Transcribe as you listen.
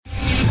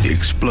The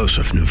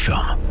explosive new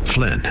film,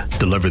 Flynn,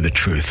 deliver the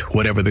truth,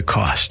 whatever the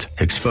cost,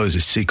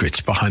 exposes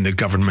secrets behind the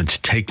government's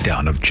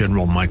takedown of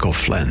General Michael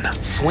Flynn.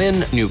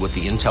 Flynn knew what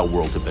the intel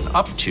world had been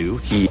up to.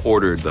 He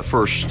ordered the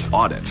first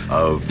audit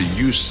of the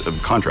use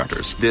of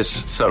contractors.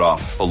 This set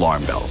off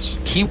alarm bells.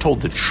 He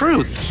told the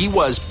truth. He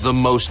was the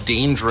most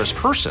dangerous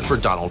person for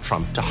Donald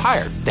Trump to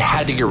hire. They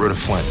had to get rid of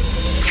Flynn.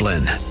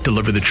 Flynn,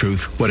 deliver the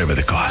truth, whatever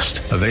the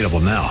cost. Available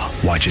now.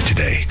 Watch it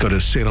today. Go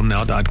to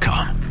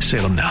salemnow.com.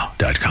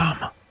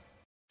 salemnow.com.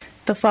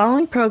 The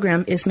following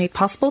program is made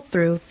possible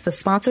through the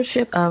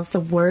sponsorship of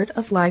the Word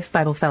of Life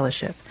Bible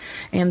Fellowship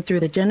and through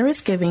the generous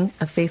giving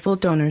of faithful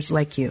donors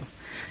like you.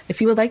 If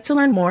you would like to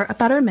learn more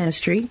about our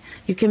ministry,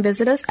 you can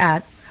visit us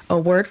at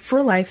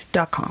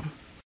awordforlife.com.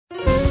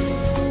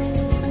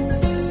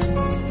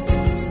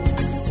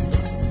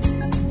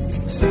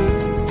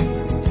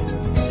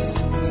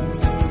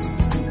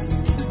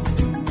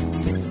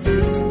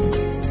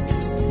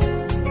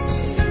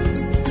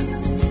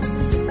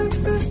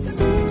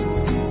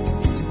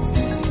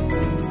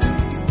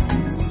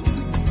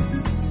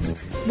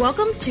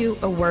 Welcome to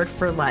A Word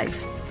for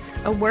Life.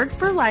 A Word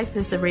for Life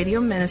is the radio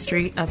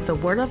ministry of the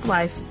Word of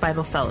Life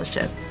Bible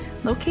Fellowship,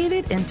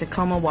 located in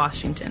Tacoma,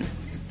 Washington.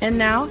 And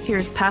now,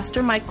 here's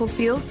Pastor Michael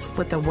Fields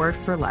with A Word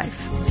for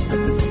Life.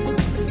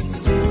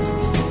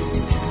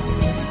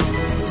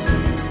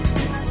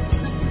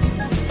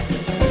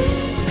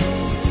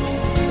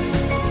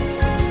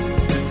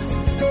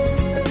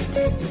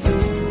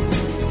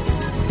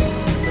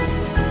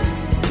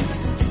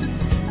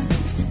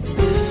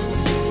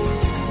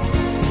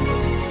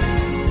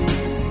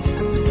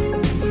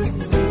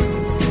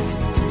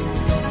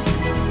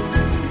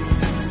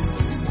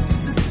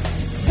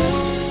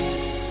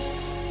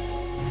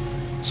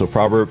 So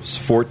Proverbs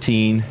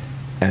 14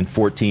 and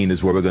 14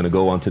 is where we're going to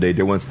go on today,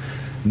 dear ones.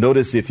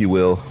 Notice, if you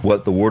will,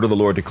 what the word of the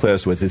Lord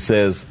declares to us. It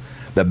says,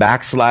 "The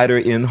backslider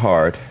in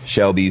heart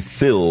shall be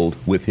filled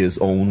with his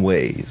own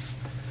ways,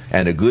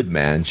 and a good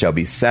man shall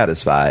be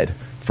satisfied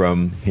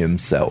from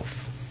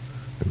himself."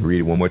 Read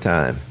it one more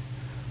time.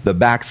 "The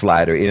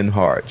backslider in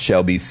heart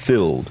shall be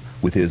filled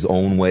with his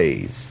own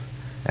ways,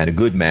 and a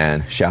good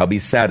man shall be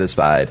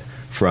satisfied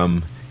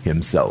from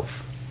himself."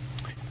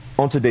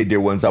 On today, dear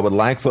ones, I would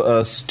like for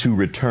us to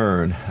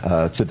return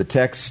to the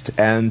text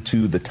and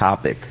to the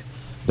topic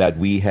that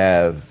we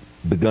have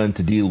begun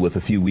to deal with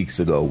a few weeks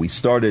ago. We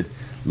started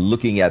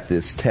looking at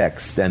this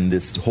text and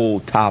this whole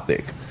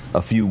topic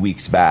a few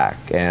weeks back.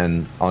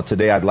 And on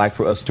today, I'd like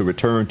for us to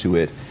return to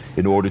it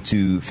in order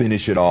to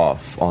finish it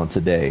off on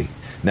today.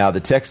 Now, the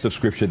text of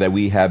Scripture that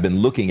we have been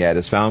looking at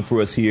is found for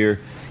us here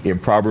in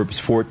Proverbs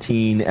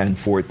 14 and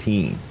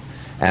 14.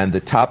 And the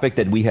topic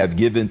that we have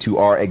given to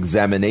our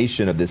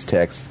examination of this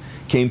text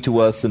came to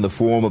us in the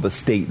form of a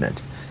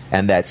statement.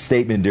 And that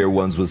statement, dear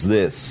ones, was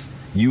this: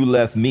 "You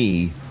left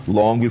me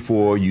long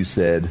before you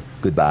said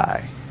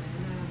goodbye."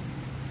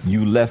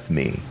 You left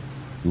me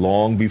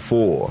long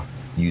before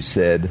you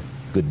said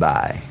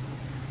goodbye.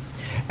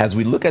 As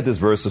we look at this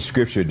verse of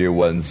Scripture, dear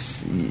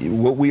ones,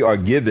 what we are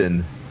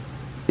given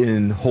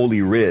in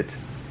Holy Writ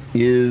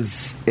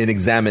is an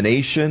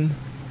examination.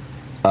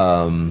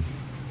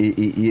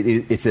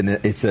 It's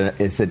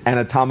an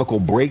anatomical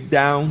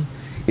breakdown.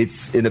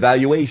 It's an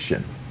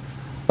evaluation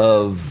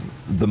of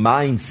the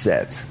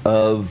mindset,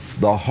 of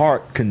the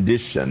heart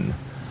condition,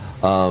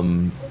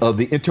 of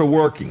the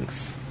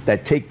interworkings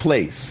that take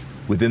place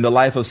within the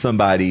life of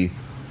somebody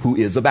who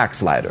is a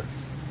backslider,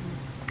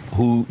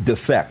 who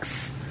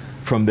defects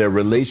from their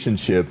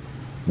relationship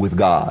with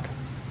God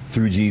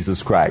through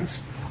Jesus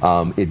Christ.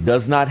 It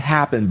does not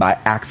happen by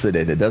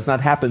accident. It does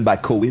not happen by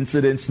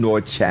coincidence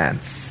nor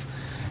chance.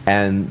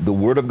 And the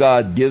Word of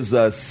God gives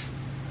us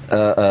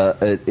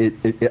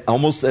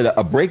almost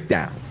a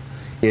breakdown,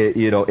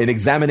 an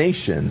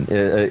examination,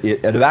 an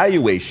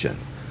evaluation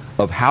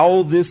of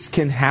how this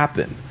can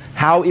happen,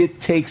 how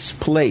it takes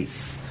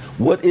place.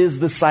 What is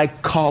the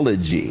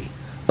psychology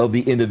of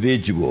the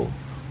individual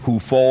who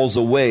falls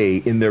away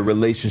in their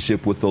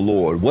relationship with the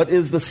Lord? What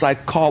is the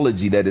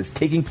psychology that is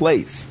taking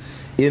place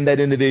in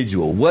that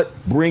individual? What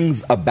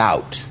brings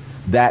about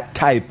that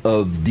type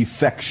of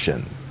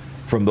defection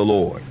from the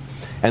Lord?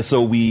 And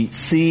so we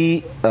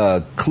see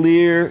a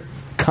clear,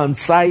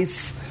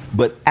 concise,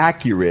 but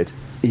accurate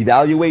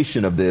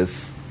evaluation of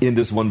this in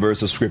this one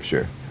verse of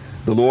Scripture.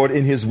 The Lord,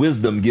 in His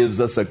wisdom,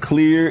 gives us a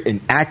clear and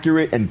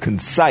accurate and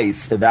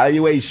concise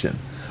evaluation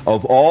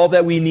of all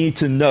that we need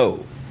to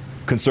know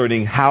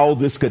concerning how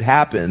this could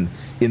happen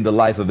in the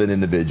life of an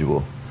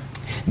individual.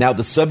 Now,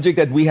 the subject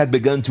that we had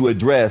begun to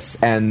address,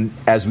 and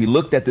as we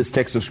looked at this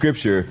text of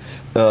Scripture,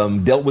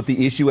 dealt with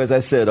the issue, as I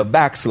said, of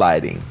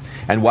backsliding.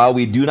 And while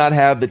we do not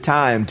have the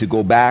time to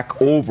go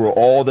back over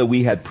all that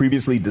we had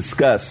previously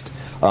discussed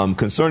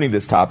concerning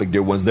this topic,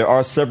 dear ones, there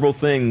are several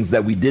things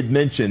that we did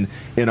mention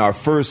in our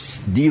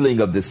first dealing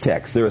of this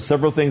text. There are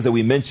several things that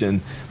we mentioned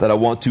that I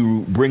want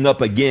to bring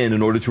up again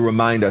in order to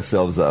remind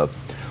ourselves of.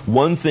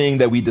 One thing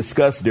that we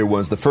discussed, dear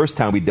ones, the first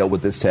time we dealt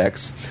with this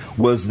text,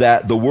 was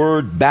that the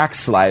word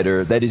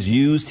backslider that is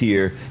used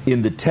here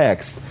in the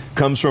text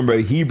comes from a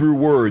Hebrew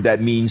word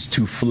that means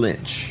to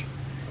flinch.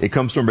 It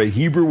comes from a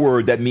Hebrew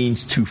word that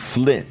means to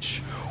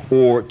flinch,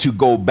 or to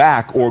go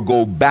back or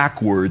go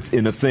backwards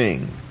in a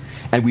thing.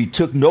 And we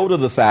took note of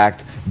the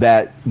fact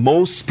that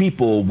most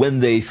people, when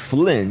they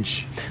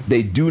flinch,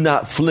 they do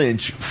not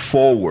flinch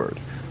forward.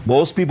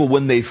 Most people,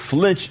 when they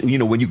flinch,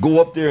 when you go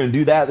up there and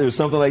do that or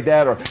something like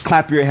that, or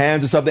clap your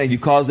hands or something and you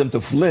cause them to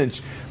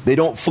flinch, they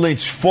don't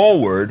flinch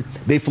forward,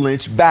 they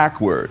flinch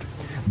backward.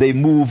 They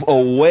move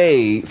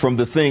away from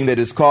the thing that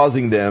is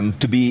causing them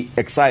to be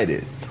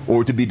excited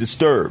or to be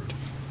disturbed.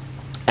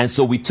 And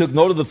so we took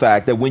note of the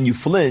fact that when you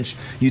flinch,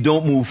 you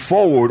don't move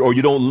forward or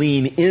you don't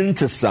lean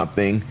into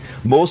something.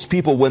 Most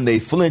people, when they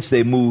flinch,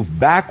 they move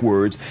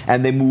backwards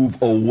and they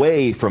move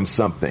away from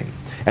something.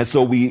 And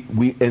so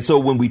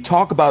when we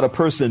talk about a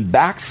person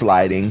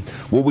backsliding,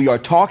 what we are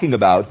talking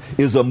about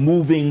is a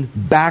moving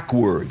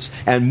backwards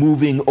and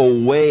moving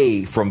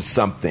away from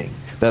something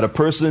that a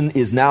person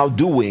is now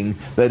doing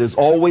that is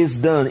always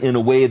done in a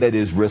way that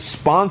is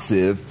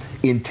responsive,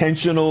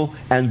 intentional,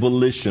 and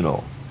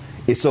volitional.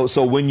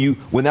 So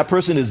when that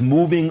person is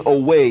moving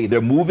away,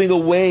 they're moving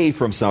away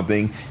from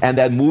something, and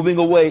that moving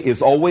away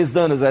is always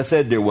done, as I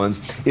said, dear ones,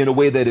 in a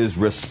way that is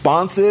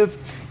responsive,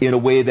 in a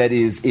way that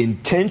is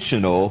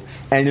intentional,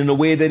 and in a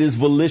way that is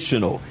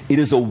volitional. It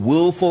is a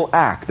willful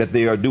act that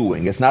they are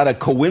doing. It's not a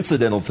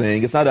coincidental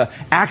thing. It's not an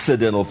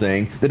accidental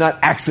thing. They're not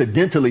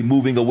accidentally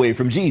moving away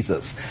from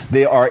Jesus.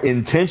 They are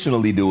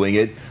intentionally doing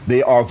it.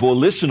 They are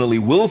volitionally,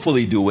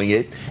 willfully doing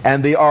it,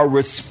 and they are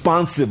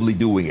responsively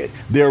doing it.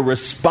 They're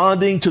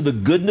responding to the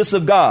goodness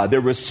of God.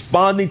 They're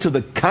responding to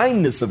the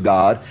kindness of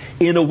God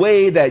in a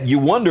way that you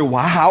wonder,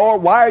 why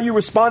are you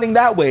responding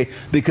that way?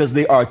 Because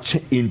they are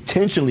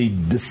intentionally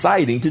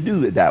deciding to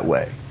do it that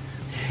way.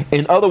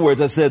 In other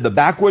words, I said the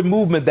backward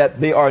movement that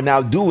they are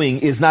now doing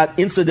is not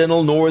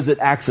incidental, nor is it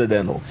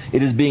accidental.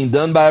 It is being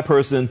done by a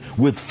person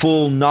with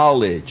full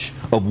knowledge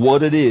of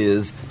what it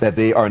is that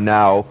they are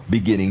now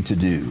beginning to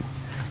do.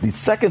 The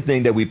second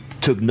thing that we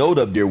took note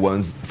of, dear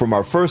ones, from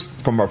our first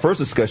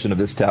discussion of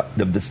this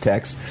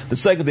text, the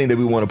second thing that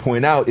we want to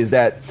point out is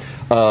that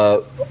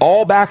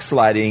all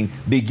backsliding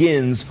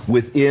begins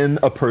within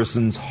a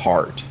person's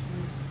heart.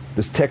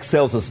 This text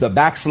tells us the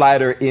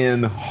backslider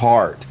in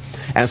heart.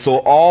 And so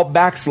all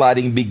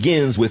backsliding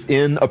begins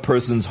within a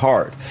person's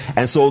heart.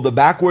 And so the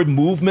backward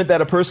movement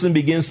that a person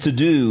begins to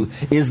do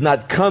is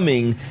not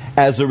coming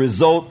as a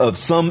result of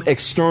some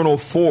external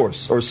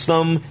force or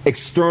some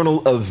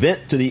external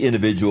event to the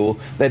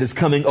individual that is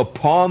coming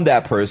upon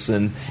that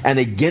person and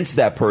against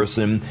that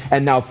person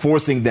and now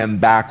forcing them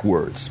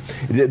backwards.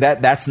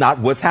 That's not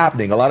what's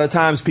happening. A lot of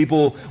times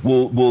people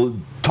will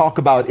talk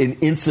about an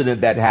incident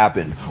that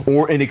happened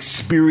or an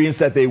experience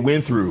that they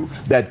went through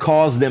that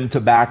caused them to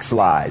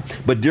backslide.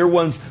 But dear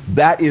ones,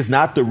 that is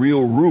not the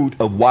real root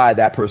of why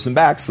that person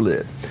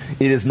backslid.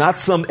 It is not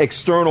some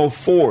external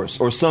force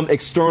or some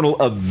external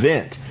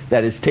event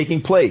that is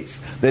taking place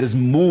that is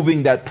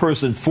moving that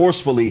person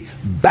forcefully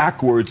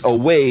backwards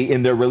away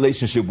in their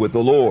relationship with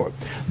the Lord.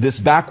 This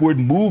backward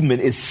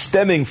movement is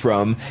stemming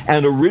from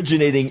and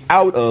originating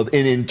out of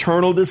an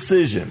internal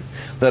decision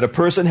that a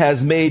person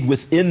has made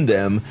within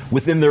them,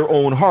 within their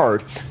own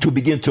heart, to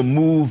begin to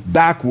move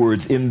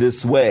backwards in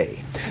this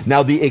way.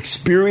 Now, the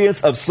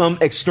experience of some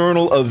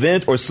external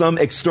event or some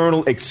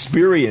external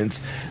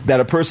experience that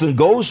a person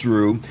goes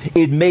through,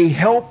 it may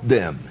help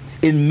them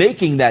in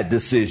making that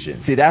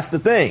decision. See, that's the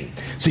thing.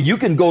 So you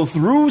can go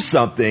through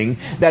something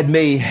that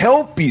may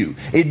help you.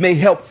 It may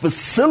help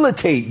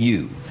facilitate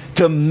you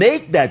to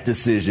make that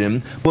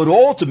decision, but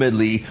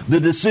ultimately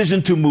the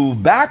decision to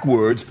move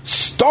backwards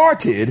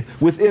started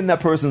within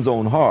that person's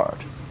own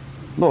heart.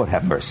 Lord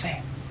have mercy.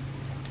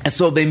 And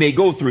so they may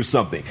go through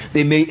something.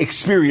 They may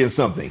experience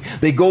something.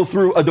 They go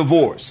through a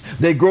divorce.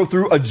 They go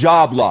through a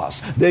job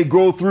loss. They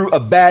go through a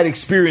bad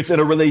experience in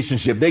a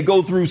relationship. They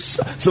go through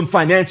some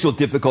financial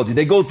difficulty.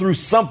 They go through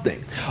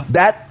something.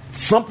 That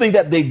something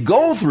that they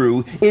go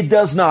through, it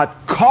does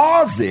not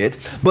cause it,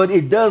 but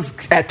it does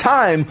at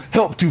times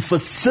help to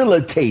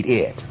facilitate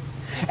it.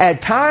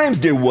 At times,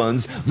 dear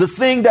ones, the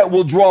thing that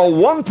will draw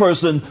one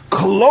person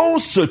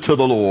closer to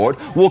the Lord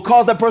will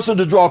cause that person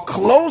to draw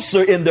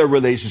closer in their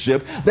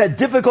relationship. That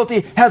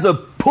difficulty has a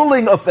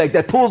pulling effect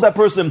that pulls that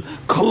person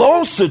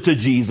closer to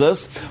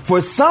Jesus. For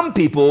some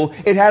people,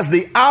 it has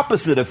the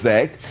opposite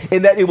effect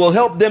in that it will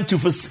help them to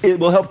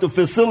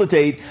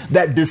facilitate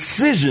that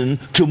decision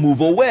to move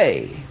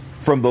away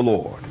from the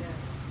Lord.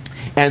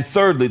 And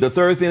thirdly, the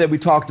third thing that we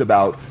talked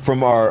about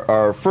from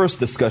our first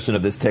discussion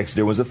of this text,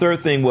 the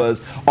third thing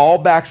was all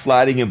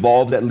backsliding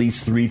involves at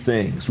least three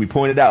things. We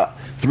pointed out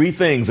three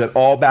things that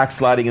all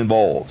backsliding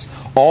involves.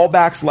 All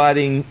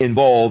backsliding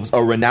involves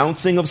a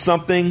renouncing of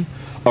something,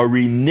 a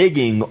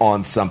reneging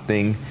on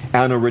something,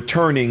 and a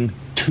returning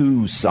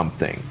to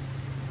something.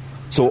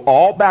 So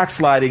all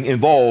backsliding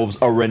involves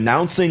a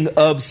renouncing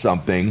of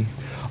something,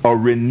 a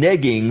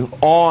reneging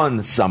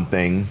on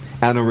something,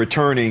 and a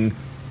returning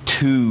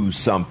to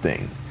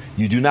something.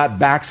 You do not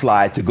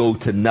backslide to go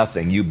to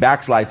nothing. You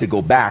backslide to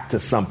go back to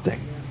something.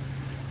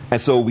 And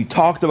so we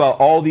talked about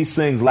all these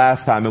things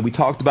last time, and we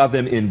talked about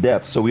them in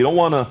depth. So we don't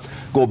want to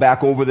go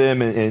back over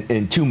them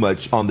in too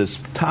much on this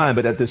time.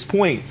 But at this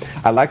point,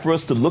 I'd like for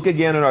us to look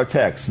again at our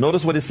text.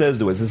 Notice what it says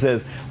to us. It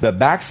says, the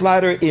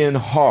backslider in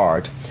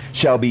heart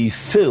shall be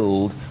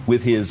filled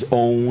with his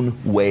own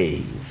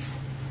ways.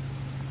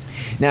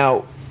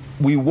 Now,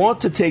 we want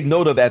to take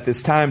note of at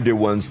this time, dear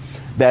ones,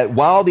 that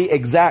while the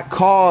exact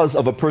cause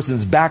of a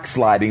person's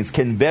backslidings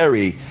can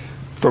vary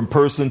from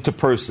person to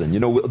person,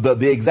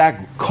 the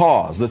exact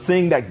cause, the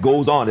thing that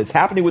goes on, it's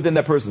happening within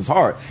that person's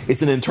heart.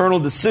 It's an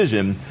internal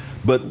decision,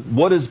 but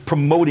what is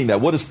promoting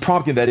that? What is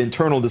prompting that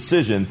internal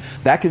decision?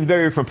 That can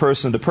vary from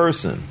person to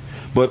person.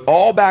 But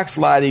all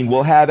backsliding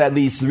will have at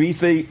least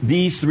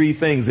these three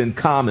things in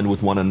common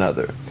with one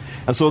another.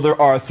 And so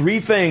there are three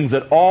things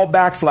that all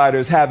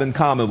backsliders have in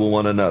common with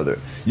one another.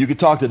 You could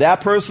talk to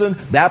that person,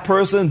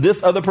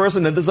 this other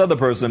person, and this other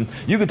person.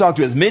 You could talk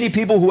to as many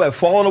people who have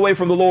fallen away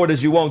from the Lord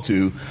as you want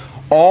to.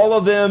 All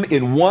of them,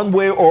 in one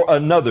way or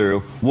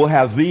another, will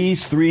have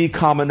these three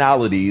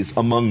commonalities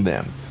among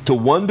them. To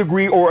one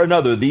degree or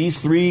another, these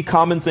three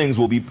common things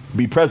will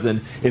be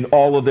present in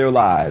all of their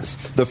lives.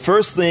 The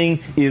first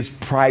thing is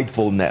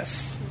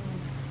pridefulness.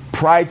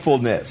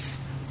 Pridefulness.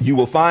 You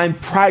will find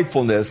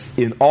pridefulness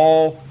in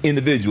all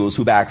individuals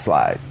who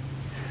backslide.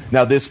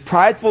 Now, this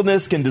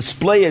pridefulness can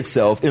display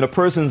itself in a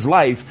person's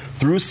life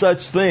through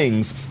such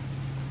things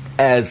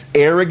as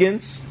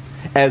arrogance,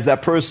 as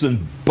that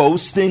person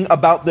boasting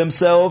about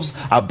themselves,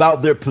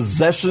 about their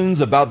possessions,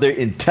 about their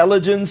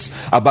intelligence,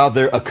 about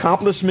their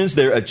accomplishments,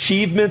 their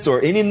achievements,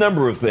 or any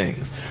number of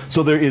things.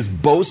 So there is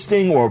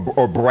boasting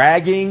or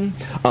bragging,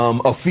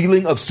 a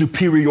feeling of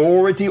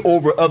superiority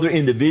over other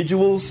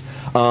individuals.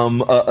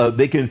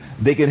 They can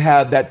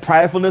have that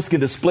pridefulness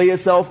can display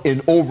itself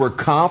in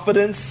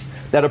overconfidence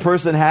that a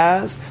person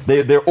has.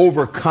 They're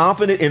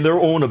overconfident in their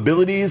own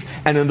abilities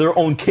and in their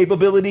own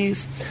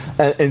capabilities.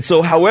 And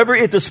so however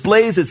it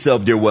displays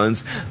itself, dear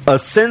ones, a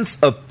sense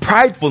of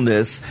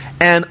pridefulness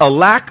and a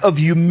lack of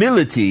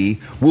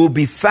humility will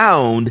be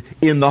found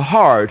in the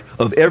heart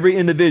of every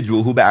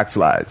individual who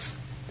backslides.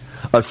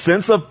 A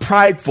sense of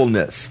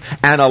pridefulness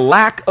and a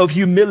lack of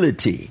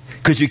humility.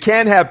 Because you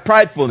can't have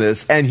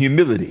pridefulness and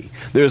humility.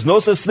 There's no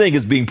such thing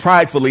as being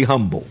pridefully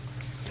humble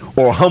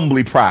or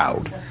humbly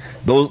proud.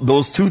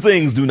 Those two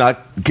things do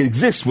not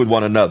exist with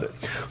one another.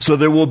 So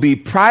there will be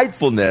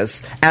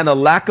pridefulness and a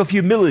lack of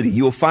humility.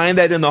 You will find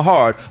that in the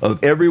heart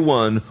of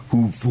everyone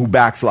who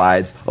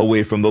backslides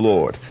away from the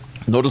Lord.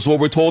 Notice what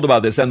we're told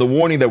about this and the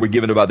warning that we're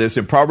given about this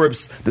in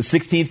Proverbs, the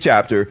 16th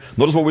chapter.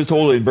 Notice what we're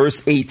told in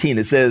verse 18.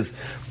 It says,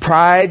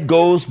 pride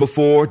goes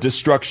before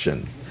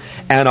destruction,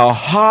 and a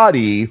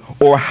haughty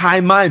or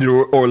high-minded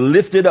or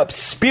lifted up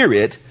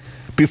spirit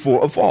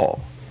before a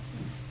fall.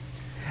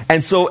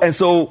 And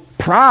so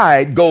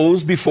pride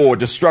goes before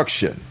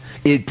destruction.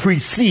 It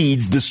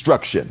precedes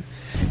destruction.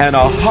 And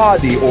a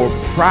haughty or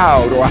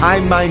proud or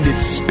high-minded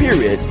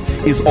spirit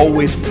is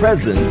always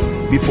present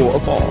before a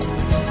fall.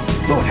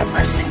 Lord have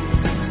mercy.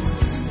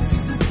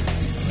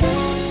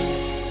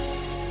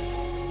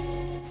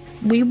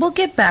 We will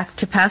get back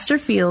to Pastor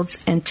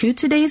Fields and to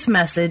today's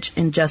message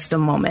in just a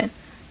moment.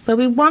 But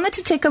we wanted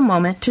to take a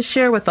moment to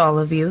share with all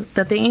of you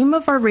that the aim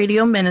of our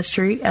radio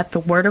ministry at the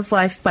Word of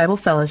Life Bible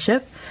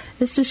Fellowship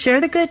is to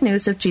share the good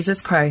news of Jesus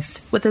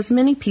Christ with as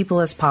many people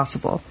as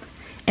possible,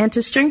 and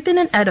to strengthen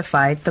and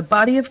edify the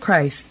body of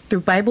Christ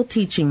through Bible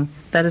teaching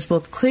that is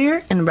both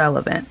clear and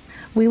relevant.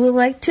 We would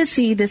like to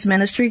see this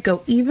ministry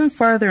go even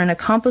farther in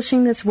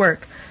accomplishing this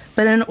work,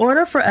 but in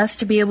order for us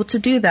to be able to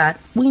do that,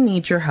 we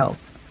need your help.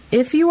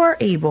 If you are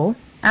able,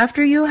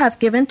 after you have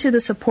given to the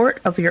support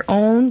of your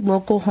own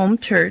local home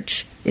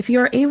church, if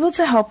you are able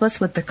to help us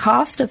with the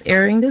cost of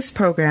airing this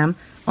program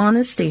on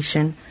this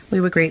station,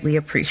 we would greatly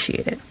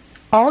appreciate it.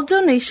 All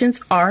donations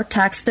are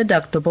tax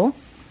deductible,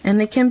 and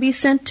they can be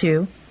sent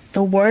to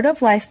the Word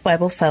of Life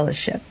Bible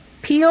Fellowship,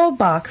 P.O.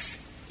 Box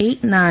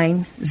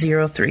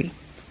 8903,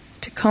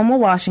 Tacoma,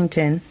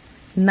 Washington,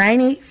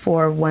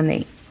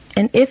 98418.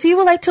 And if you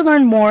would like to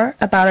learn more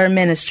about our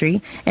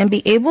ministry and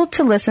be able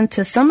to listen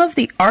to some of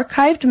the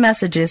archived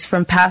messages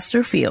from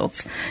Pastor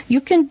Fields,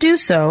 you can do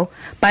so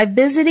by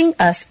visiting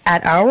us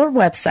at our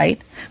website,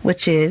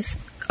 which is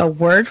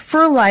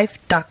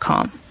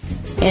awordforlife.com.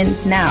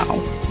 And now,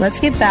 let's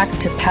get back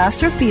to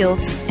Pastor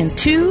Fields and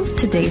to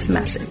today's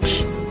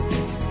message.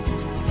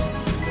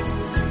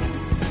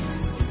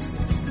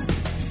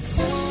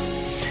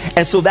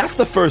 And so that's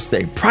the first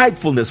thing.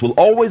 Pridefulness will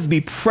always be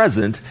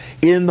present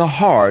in the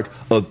heart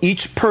of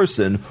each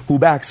person who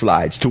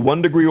backslides to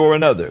one degree or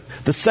another.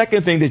 The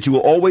second thing that you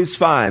will always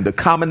find, the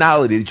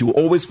commonality that you will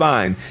always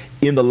find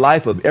in the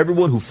life of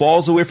everyone who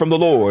falls away from the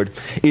Lord,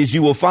 is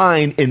you will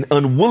find an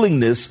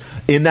unwillingness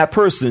in that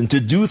person to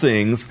do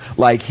things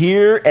like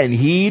hear and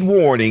heed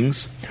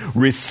warnings,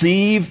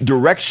 receive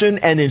direction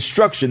and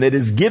instruction that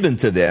is given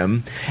to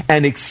them,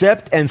 and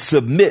accept and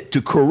submit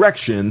to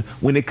correction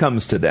when it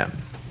comes to them.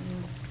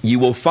 You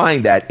will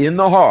find that in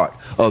the heart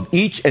of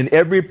each and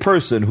every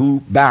person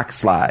who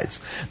backslides.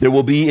 There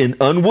will be an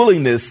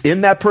unwillingness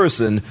in that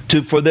person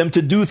for them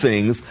to do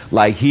things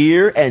like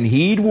hear and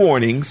heed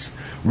warnings,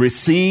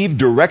 receive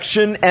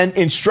direction and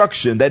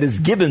instruction that is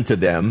given to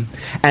them,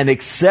 and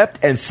accept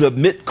and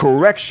submit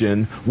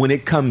correction when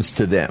it comes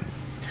to them.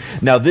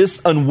 Now, this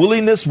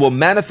unwillingness will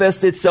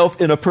manifest itself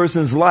in a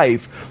person's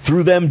life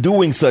through them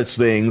doing such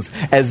things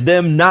as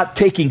them not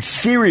taking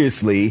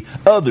seriously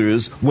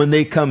others when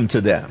they come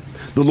to them.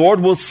 The Lord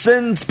will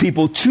send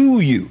people to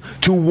you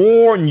to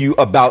warn you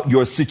about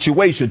your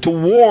situation, to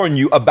warn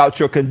you about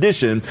your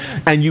condition,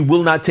 and you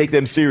will not take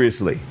them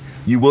seriously.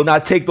 You will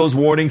not take those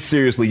warnings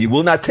seriously. You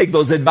will not take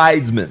those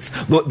advisements,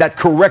 that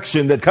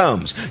correction that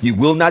comes. You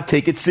will not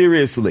take it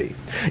seriously.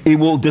 It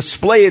will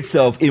display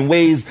itself in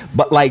ways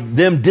but like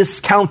them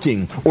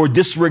discounting or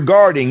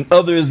disregarding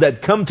others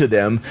that come to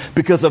them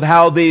because of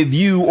how they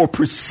view or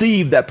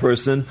perceive that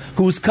person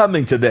who's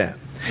coming to them.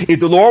 If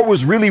the Lord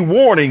was really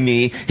warning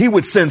me, he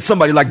would send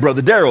somebody like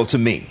Brother Darrell to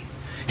me.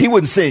 He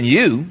wouldn't send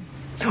you.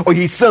 Or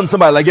he'd send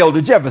somebody like Elder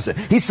Jefferson.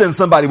 He'd send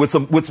somebody with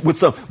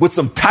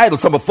some title,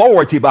 some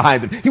authority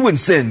behind them. You wouldn't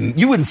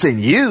send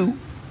you.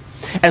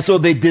 And so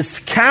they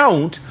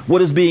discount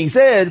what is being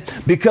said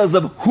because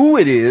of who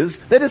it is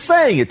that is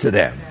saying it to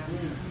them.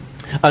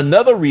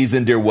 Another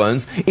reason, dear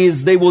ones,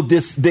 is they will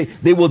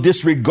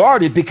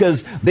disregard it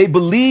because they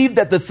believe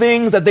that the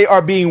things that they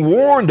are being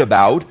warned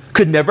about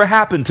could never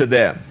happen to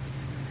them.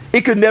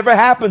 It could never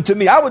happen to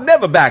me. I would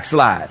never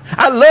backslide.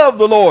 I love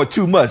the Lord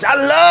too much. I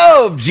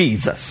love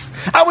Jesus.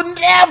 I would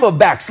never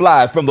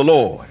backslide from the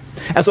Lord.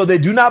 And so they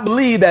do not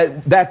believe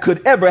that that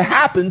could ever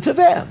happen to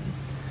them.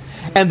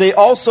 And they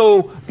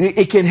also,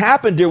 it can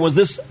happen, dear ones,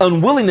 this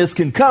unwillingness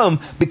can come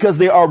because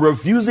they are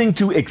refusing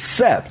to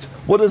accept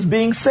what is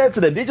being said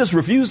to them. They just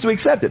refuse to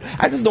accept it.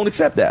 I just don't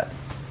accept that.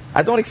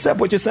 I don't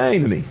accept what you're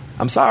saying to me.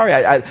 I'm sorry.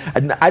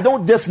 I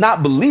don't just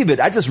not believe it.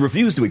 I just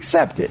refuse to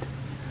accept it.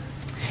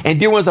 And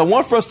dear ones, I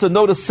want for us to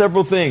notice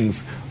several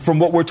things from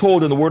what we're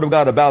told in the Word of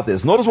God about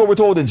this. Notice what we're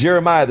told in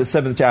Jeremiah, the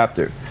 7th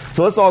chapter.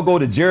 So let's all go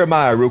to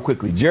Jeremiah real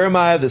quickly.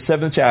 Jeremiah, the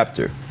 7th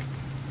chapter.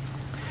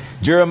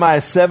 Jeremiah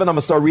 7, I'm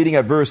going to start reading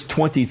at verse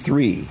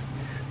 23.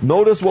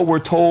 Notice what we're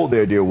told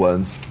there, dear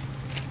ones.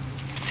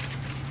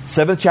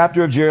 7th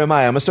chapter of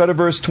Jeremiah. I'm going to start at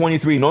verse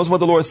 23. Notice what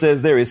the Lord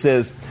says there. It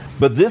says,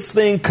 "But this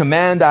thing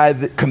commanded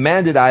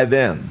I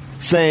them,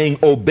 saying,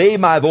 Obey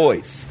my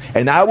voice,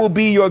 and I will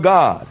be your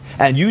God.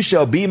 And you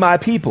shall be my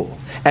people,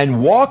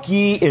 and walk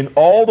ye in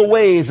all the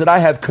ways that I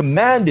have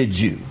commanded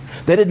you,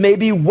 that it may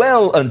be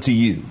well unto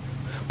you.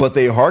 But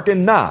they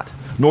hearkened not,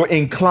 nor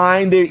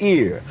inclined their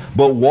ear,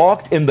 but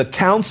walked in the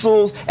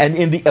counsels and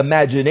in the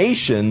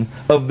imagination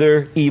of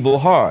their evil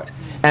heart,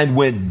 and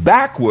went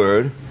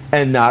backward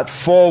and not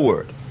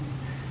forward.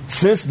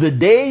 Since the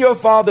day your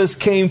fathers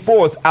came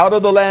forth out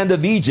of the land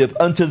of Egypt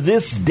unto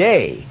this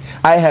day,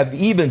 I have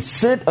even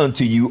sent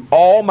unto you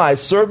all my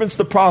servants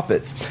the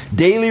prophets,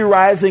 daily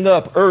rising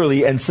up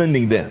early and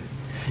sending them.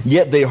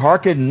 Yet they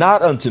hearkened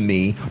not unto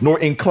me, nor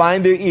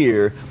inclined their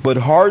ear, but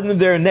hardened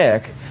their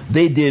neck.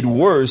 They did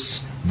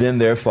worse than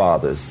their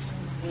fathers."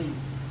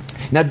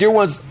 Now, dear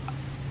ones,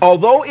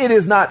 although it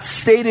is not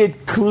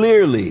stated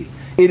clearly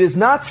in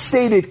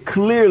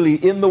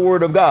the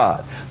Word of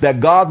God that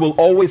God will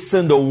always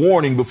send a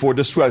warning before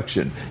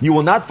destruction. You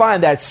will not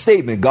find that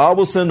statement. God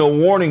will send a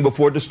warning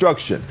before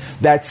destruction.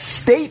 That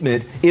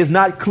statement is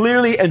not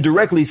clearly and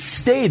directly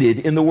stated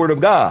in the Word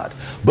of God.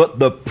 But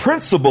the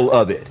principle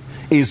of it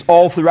is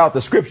all throughout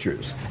the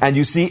Scriptures. And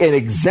you see an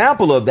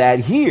example of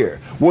that here,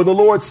 where the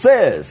Lord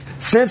says,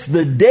 since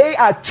the day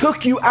I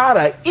took you out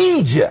of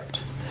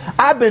Egypt,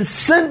 I've been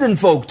sending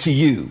folk to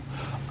you.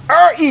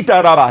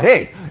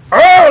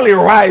 Early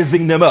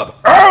rising them up,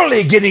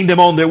 early getting them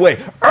on their way,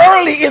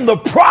 early in the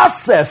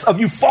process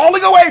of you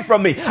falling away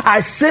from me.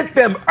 I sent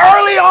them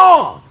early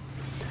on,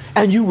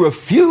 and you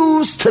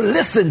refuse to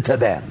listen to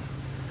them.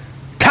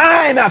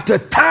 Time after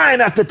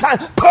time after time,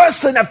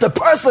 person after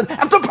person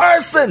after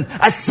person,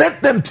 I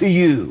sent them to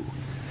you,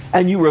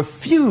 and you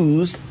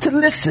refuse to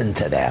listen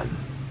to them.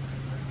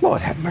 Lord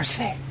have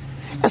mercy.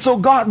 And so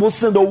God will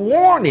send a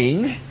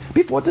warning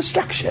before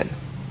destruction.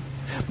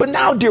 But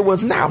now, dear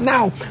ones,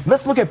 now,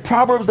 let's look at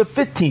Proverbs, the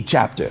 15th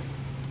chapter.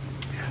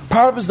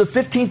 Proverbs, the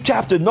 15th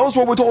chapter. Notice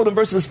what we're told in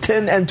verses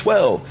 10 and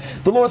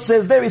 12. The Lord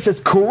says there, he says,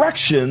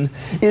 correction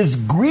is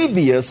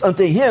grievous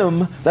unto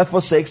him that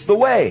forsakes the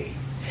way,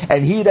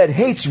 and he that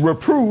hates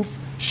reproof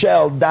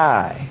shall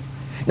die.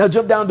 Now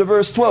jump down to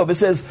verse 12. It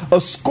says, a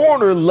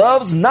scorner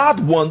loves not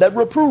one that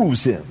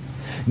reproves him,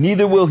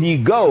 neither will he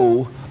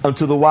go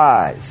unto the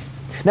wise.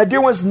 Now,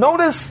 dear ones,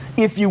 notice,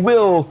 if you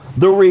will,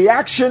 the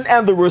reaction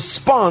and the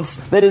response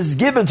that is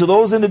given to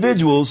those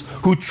individuals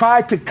who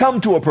try to come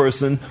to a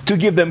person to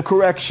give them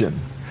correction.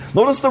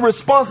 Notice the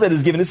response that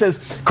is given. It says,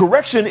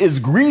 correction is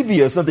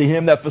grievous unto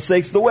him that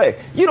forsakes the way.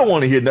 You don't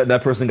want to hear nothing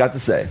that person got to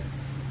say.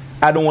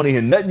 I don't want to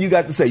hear nothing you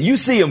got to say. You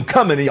see him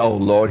coming, and oh,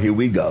 Lord, here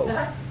we go.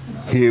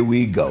 Here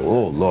we go.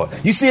 Oh, Lord.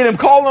 You see him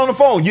calling on the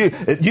phone.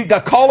 You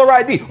got caller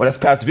ID. Well, that's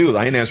Pastor View.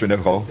 I ain't answering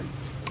that call.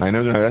 I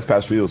know that's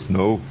Pastor Fields.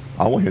 No,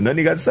 I won't hear nothing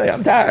you got to say.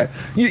 I'm tired.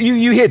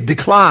 You hit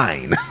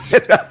decline.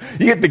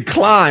 You hit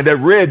decline, that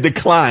red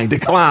decline.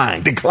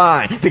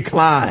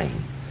 The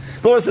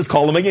Lord says,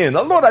 call him again.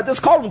 Oh, Lord, I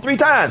just called him 3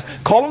 times.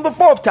 Call him the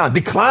 4th time.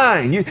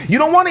 Decline. You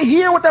don't want to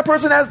hear what that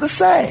person has to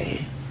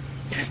say.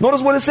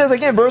 Notice what it says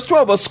again, verse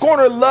 12. A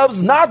scorner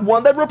loves not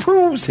one that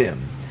reproves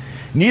him.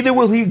 Neither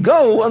will he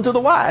go unto the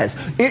wise.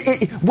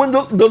 When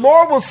the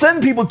Lord will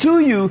send people to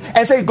you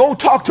and say, go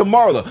talk to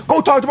Marla.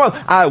 Go talk to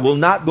Marla. I will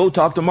not go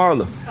talk to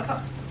Marla.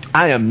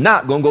 I am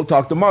not going to go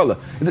talk to Marla.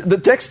 The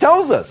text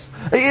tells us,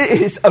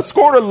 a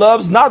scorner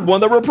loves not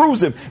one that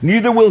reproves him.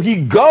 Neither will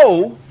he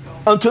go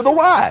unto the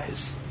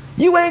wise.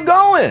 You ain't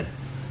going.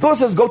 The Lord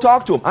says, go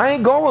talk to him. I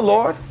ain't going,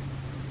 Lord.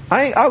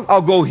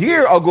 I'll go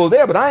here, I'll go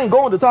there, but I ain't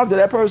going to talk to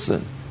that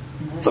person.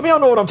 Some of y'all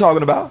know what I'm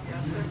talking about.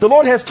 The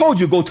Lord has told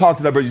you, go talk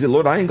to that person. You say,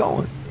 Lord, I ain't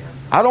going.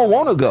 I don't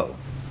want to go.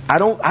 I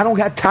don't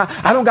got time.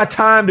 I don't got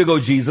time to go,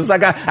 Jesus. I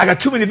got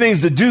too many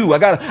things to do. I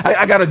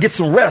got to get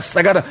some rest.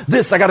 I got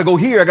to go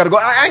here.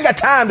 I ain't got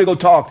time to go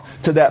talk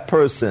to that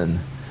person.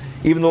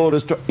 Even though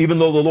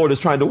the Lord is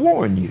trying to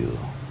warn you.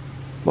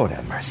 Lord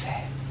have mercy.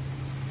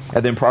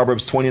 And then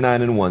Proverbs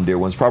 29:1, dear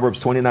ones. Proverbs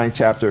 29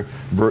 chapter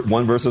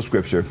 1 verse of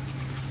scripture.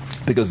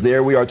 Because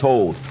there we are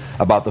told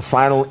about the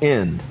final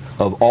end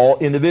of all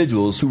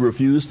individuals who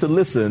refuse to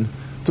listen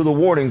to the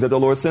warnings that the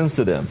Lord sends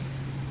to them.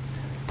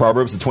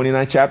 Proverbs, the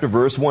 29th chapter,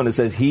 verse 1, it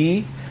says,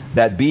 he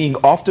that being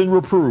often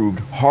reproved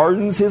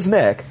hardens his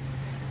neck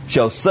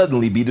shall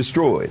suddenly be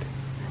destroyed,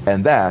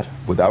 and that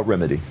without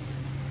remedy.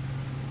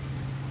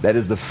 That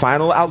is the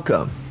final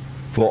outcome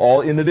for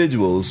all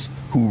individuals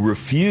who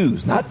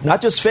refuse,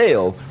 not just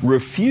fail,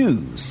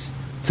 refuse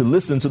to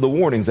listen to the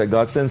warnings that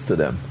God sends to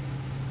them.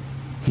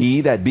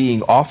 He that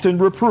being often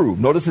reproved,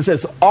 notice it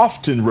says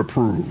often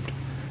reproved.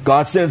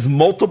 God sends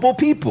multiple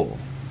people.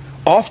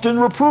 Often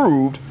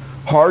reproved,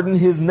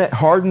 hardens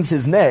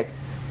his neck,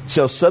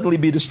 shall suddenly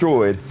be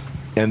destroyed,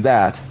 and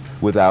that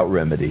without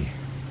remedy.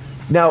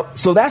 Now,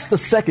 so that's the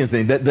second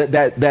thing.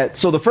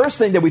 So the first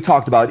thing that we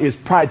talked about is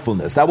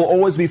pridefulness. That will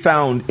always be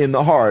found in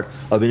the heart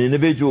of an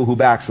individual who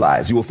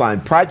backslides. You will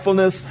find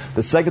pridefulness.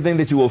 The second thing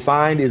that you will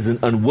find is an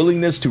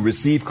unwillingness to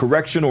receive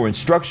correction or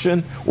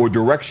instruction or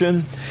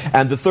direction.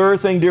 And the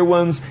third thing, dear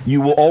ones,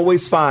 you will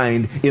always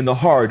find in the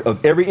heart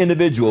of every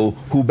individual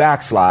who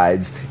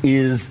backslides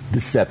is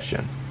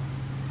deception.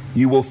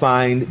 You will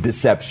find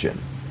deception.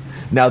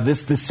 Now,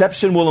 this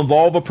deception will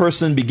involve a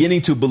person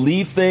beginning to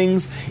believe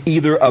things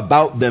either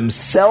about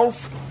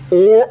themselves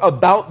or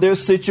about their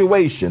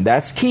situation.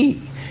 That's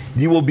key.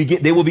 They will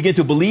begin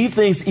to believe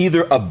things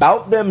either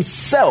about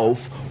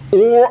themselves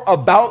or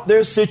about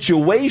their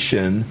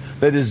situation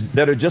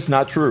that are just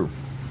not true.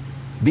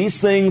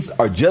 These things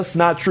are just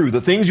not true. The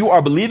things you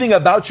are believing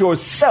about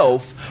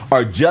yourself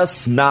are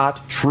just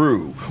not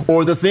true.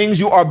 Or the things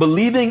you are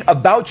believing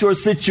about your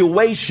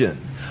situation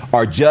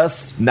are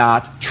just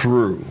not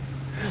true.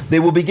 They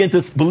will begin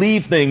to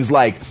believe things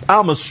like,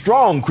 I'm a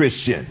strong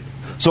Christian,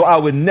 so I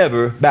would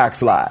never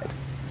backslide.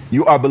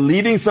 You are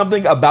believing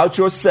something about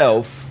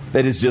yourself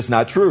that is just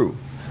not true.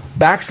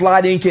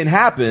 Backsliding can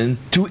happen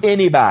to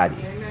anybody.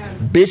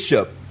 Amen.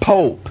 Bishop,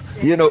 pope,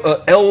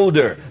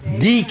 elder,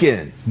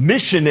 deacon,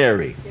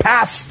 missionary,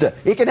 pastor.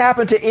 It can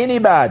happen to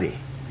anybody.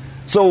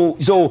 So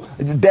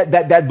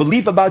that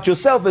belief about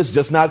yourself is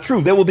just not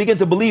true. They will begin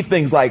to believe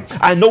things like,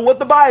 I know what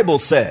the Bible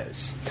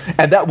says,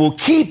 and that will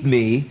keep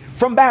me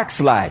from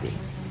backsliding.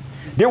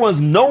 Dear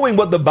ones, knowing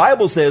what the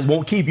Bible says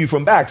won't keep you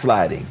from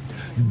backsliding.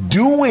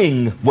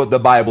 Doing what the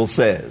Bible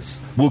says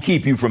will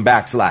keep you from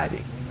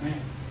backsliding.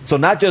 So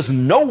not just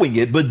knowing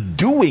it, but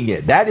doing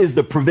it. That is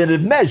the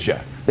preventive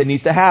measure that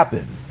needs to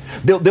happen.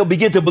 They'll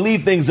begin to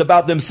believe things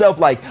about themselves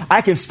like,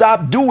 I can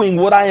stop doing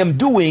what I am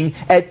doing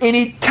at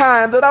any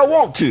time that I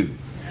want to.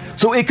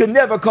 So it could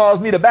never cause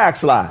me to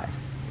backslide.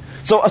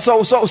 So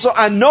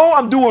I know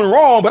I'm doing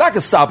wrong, but I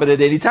can stop it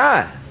at any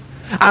time.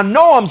 I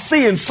know I'm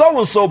seeing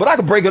so-and-so, but I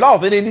can break it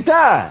off at any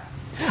time.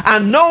 I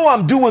know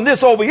I'm doing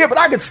this over here, but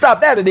I can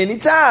stop that at any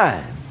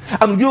time.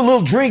 I'm doing a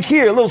little drink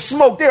here, a little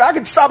smoke there. I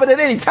can stop it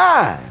at any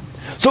time.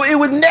 So it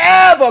would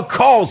never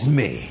cause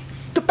me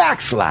to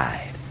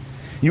backslide.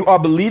 You are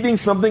believing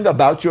something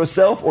about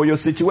yourself or your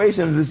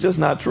situation that is just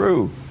not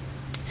true.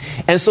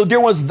 And so, dear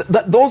ones,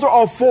 those are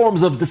all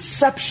forms of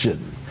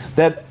deception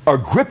that are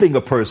gripping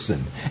a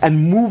person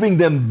and moving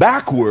them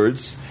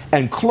backwards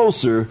and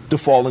closer to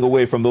falling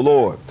away from the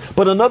Lord.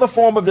 But another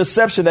form of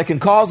deception that can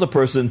cause a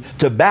person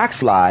to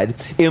backslide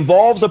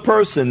involves a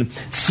person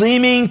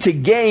seeming to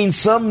gain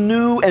some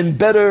new and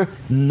better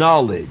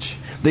knowledge.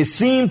 They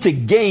seem to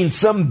gain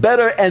some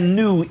better and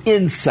new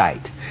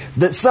insight,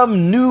 that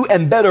some new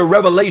and better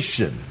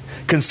revelation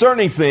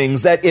concerning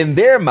things that in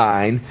their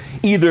mind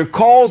either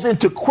calls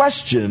into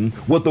question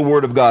what the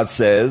Word of God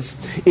says,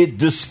 it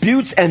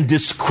disputes and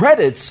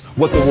discredits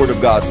what the Word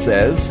of God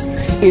says,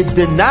 it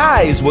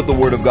denies what the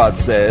Word of God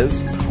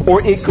says,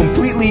 or it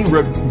completely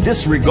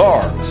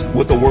disregards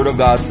what the Word of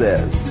God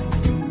says.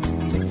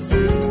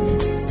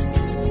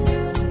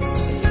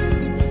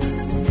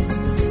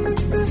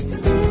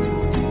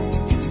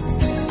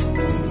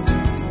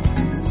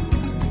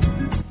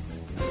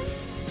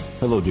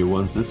 Hello, dear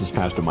ones. This is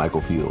Pastor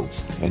Michael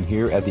Fields. And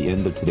here at the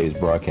end of today's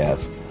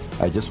broadcast,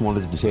 I just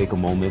wanted to take a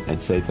moment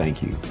and say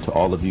thank you to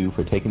all of you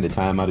for taking the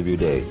time out of your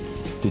day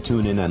to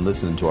tune in and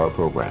listen to our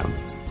program.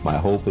 My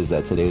hope is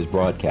that today's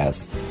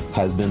broadcast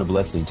has been a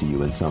blessing to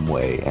you in some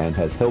way and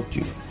has helped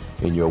you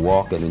in your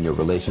walk and in your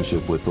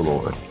relationship with the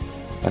Lord.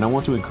 And I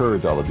want to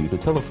encourage all of you to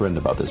tell a friend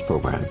about this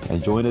program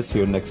and join us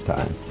here next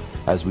time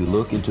as we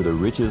look into the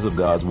riches of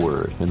God's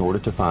Word in order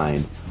to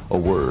find a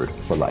word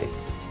for life.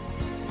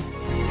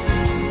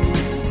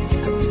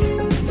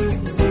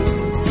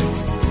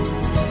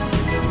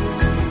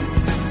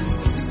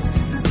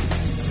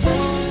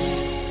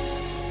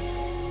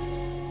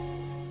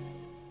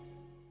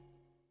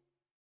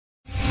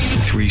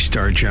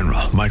 Three-star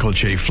General Michael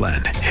J.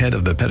 Flynn, head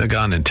of the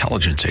Pentagon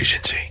Intelligence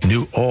Agency,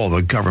 knew all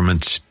the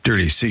government's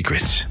dirty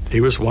secrets. He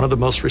was one of the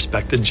most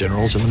respected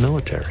generals in the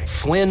military.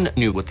 Flynn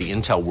knew what the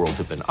intel world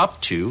had been up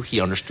to.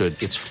 He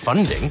understood its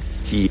funding.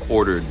 He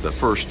ordered the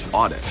first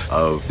audit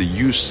of the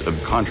use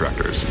of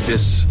contractors.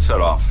 This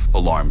set off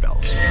alarm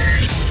bells.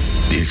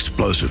 The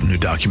explosive new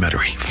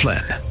documentary,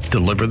 Flynn,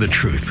 Deliver the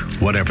Truth,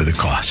 Whatever the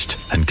Cost,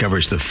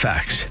 uncovers the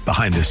facts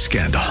behind this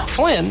scandal.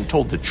 Flynn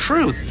told the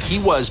truth. He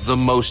was the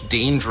most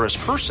dangerous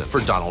person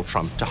for Donald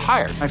Trump to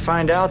hire. I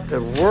find out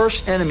the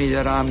worst enemy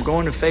that I'm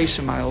going to face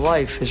in my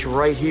life is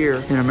right here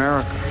in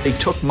America. They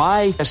took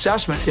my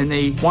assessment and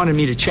they wanted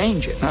me to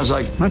change it. And I was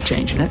like, I'm not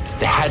changing it.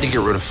 They had to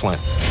get rid of Flynn.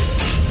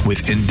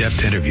 With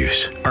in-depth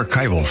interviews,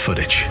 archival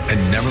footage,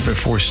 and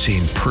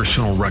never-before-seen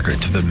personal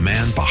records of the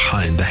man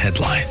behind the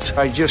headlines.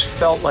 I just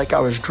felt like I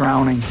was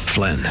drowning.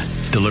 Flynn,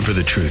 Deliver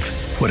the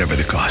Truth, Whatever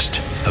the Cost.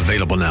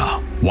 Available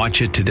now.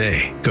 Watch it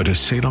today. Go to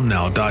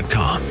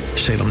salemnow.com.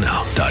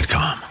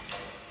 salemnow.com.